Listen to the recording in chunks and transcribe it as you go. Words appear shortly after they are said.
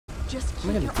Just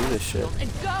I'm gonna do this shit. And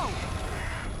go.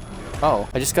 Oh,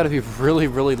 I just gotta be really,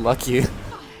 really lucky.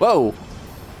 Whoa!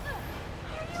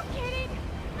 Are you kidding?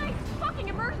 Nice fucking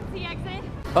emergency exit.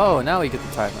 Oh, now we get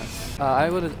the timer.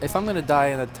 If I'm gonna die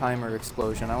in a timer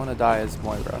explosion, I wanna die as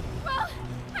Moira. Well,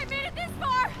 I made it this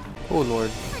far. Oh lord.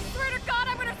 I swear to God,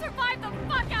 I'm gonna survive the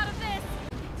fuck out of this.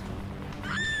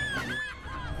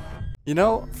 You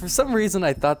know, for some reason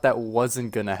I thought that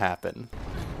wasn't gonna happen.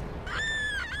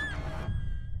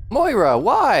 Moira,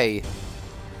 why?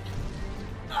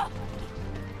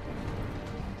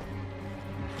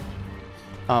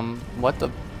 What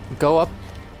the? Go up.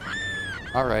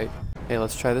 Alright. Hey,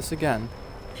 let's try this again.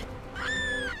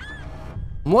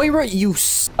 Moira, you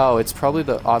Oh, it's probably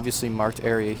the obviously marked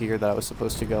area here that I was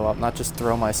supposed to go up, not just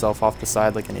throw myself off the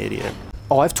side like an idiot.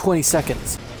 Oh, I have 20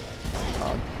 seconds.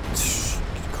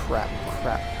 Crap,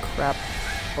 crap, crap.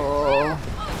 Oh.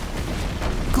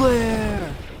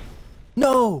 Glare!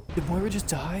 No! Did Moira just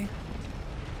die?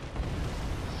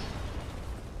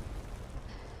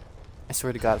 I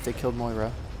swear to God, if they killed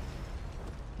Moira.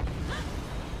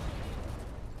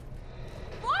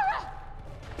 Moira!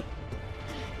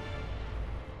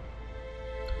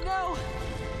 No!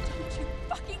 Don't you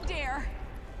fucking dare!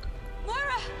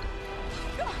 Moira!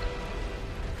 Come on!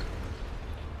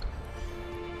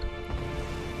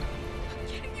 I'm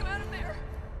getting you out of there!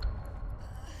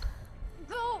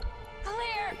 Go!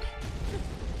 Claire!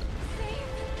 Save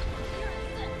yourself!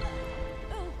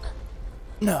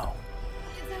 No.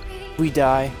 It's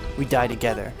okay. We die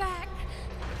together. Come back.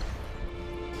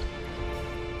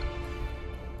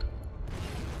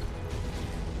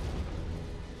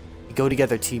 We go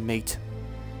together, teammate.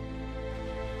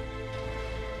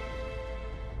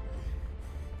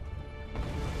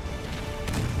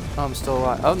 Oh, I'm still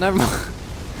alive. Oh, never mind.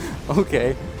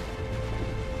 Okay.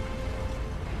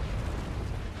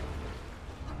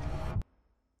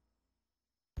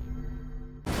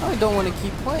 I don't want to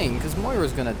keep playing because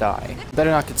Moira's gonna die. Better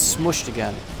not get smushed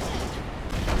again.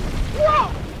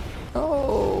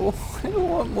 Oh, I don't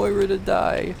want Moira to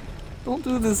die. Don't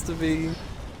do this to me.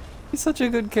 He's such a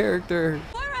good character.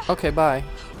 Okay, bye.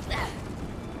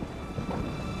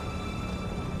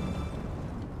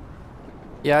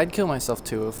 Yeah, I'd kill myself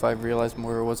too if I realized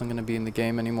Moira wasn't gonna be in the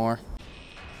game anymore.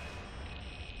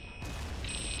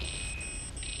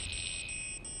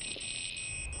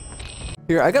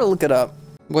 Here, I gotta look it up.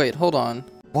 Wait, hold on.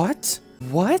 What?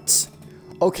 What?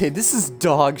 Okay, this is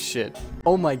dog shit.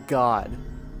 Oh my god.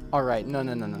 Alright, no.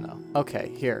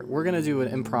 Okay, here. We're gonna do an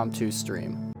impromptu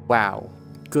stream. Wow.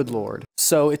 Good lord.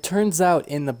 So, it turns out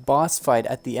in the boss fight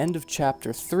at the end of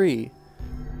chapter 3,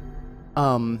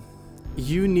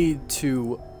 you need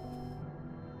to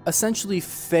essentially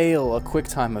fail a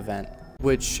QuickTime event,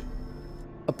 which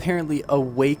apparently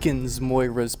awakens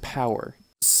Moira's power.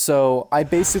 So I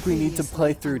basically need to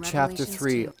play through chapter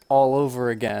 3 all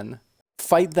over again,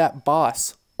 fight that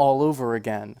boss all over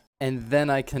again, and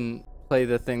then I can play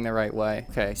the thing the right way.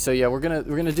 Okay, so yeah, we're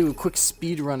gonna do a quick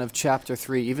speed run of chapter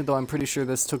 3, even though I'm pretty sure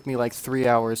this took me like 3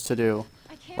 hours to do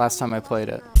last time I played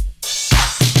it.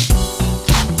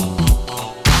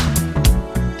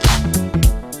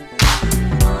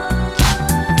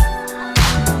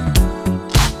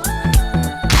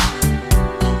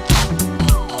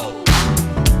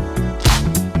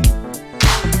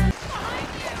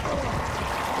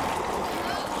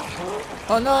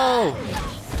 Oh no!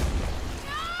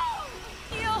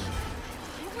 Neil!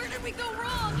 Where did we go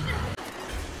wrong?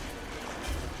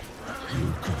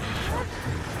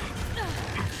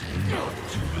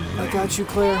 I got you,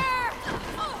 Claire.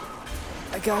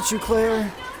 I got you,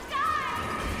 Claire.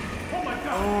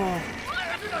 Oh,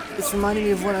 it's reminding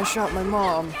me of when I shot my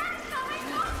mom.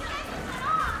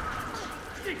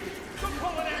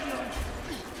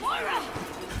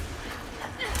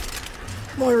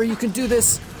 Moira, you can do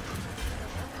this.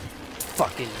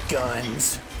 Fucking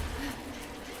guns.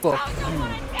 Fuck you,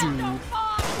 dude.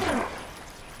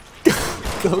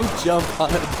 Go jump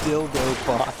on a dildo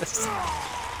boss.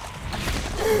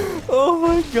 Oh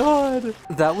my god.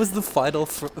 That was the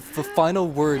final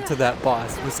word to that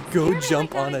boss was go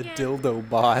jump on a dildo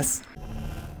boss.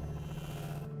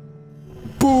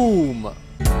 Boom.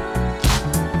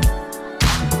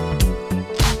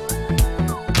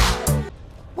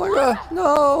 Moira,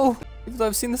 no. Even though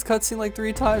I've seen this cutscene like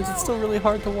 3 times, it's still really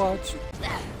hard to watch.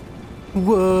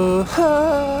 Whoa.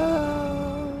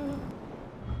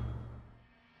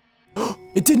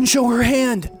 It didn't show her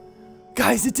hand!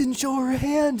 Guys, it didn't show her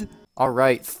hand!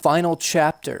 Alright, final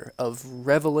chapter of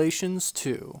Revelations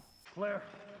 2. Claire,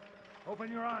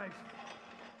 open your eyes.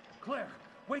 Claire,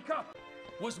 wake up!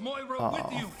 Was Moira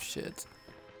with you? Oh, shit.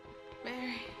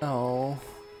 Mary. Oh.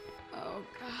 Oh,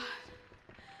 God.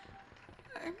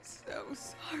 I'm so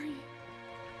sorry.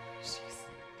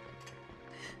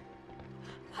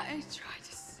 I tried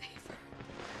to save her.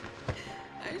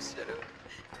 I should have.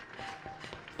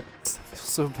 I feel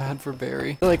so bad for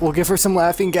Barry. Like, we'll give her some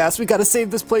laughing gas. We gotta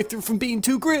save this playthrough from being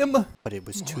too grim. But it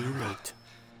was too late.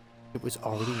 It was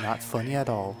already not funny at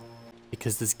all.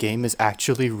 Because this game is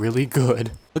actually really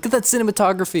good. Look at that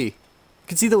cinematography. You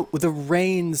can see the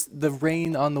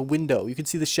rain on the window. You can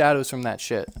see the shadows from that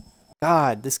shit.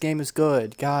 God, this game is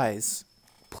good, guys.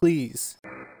 Please.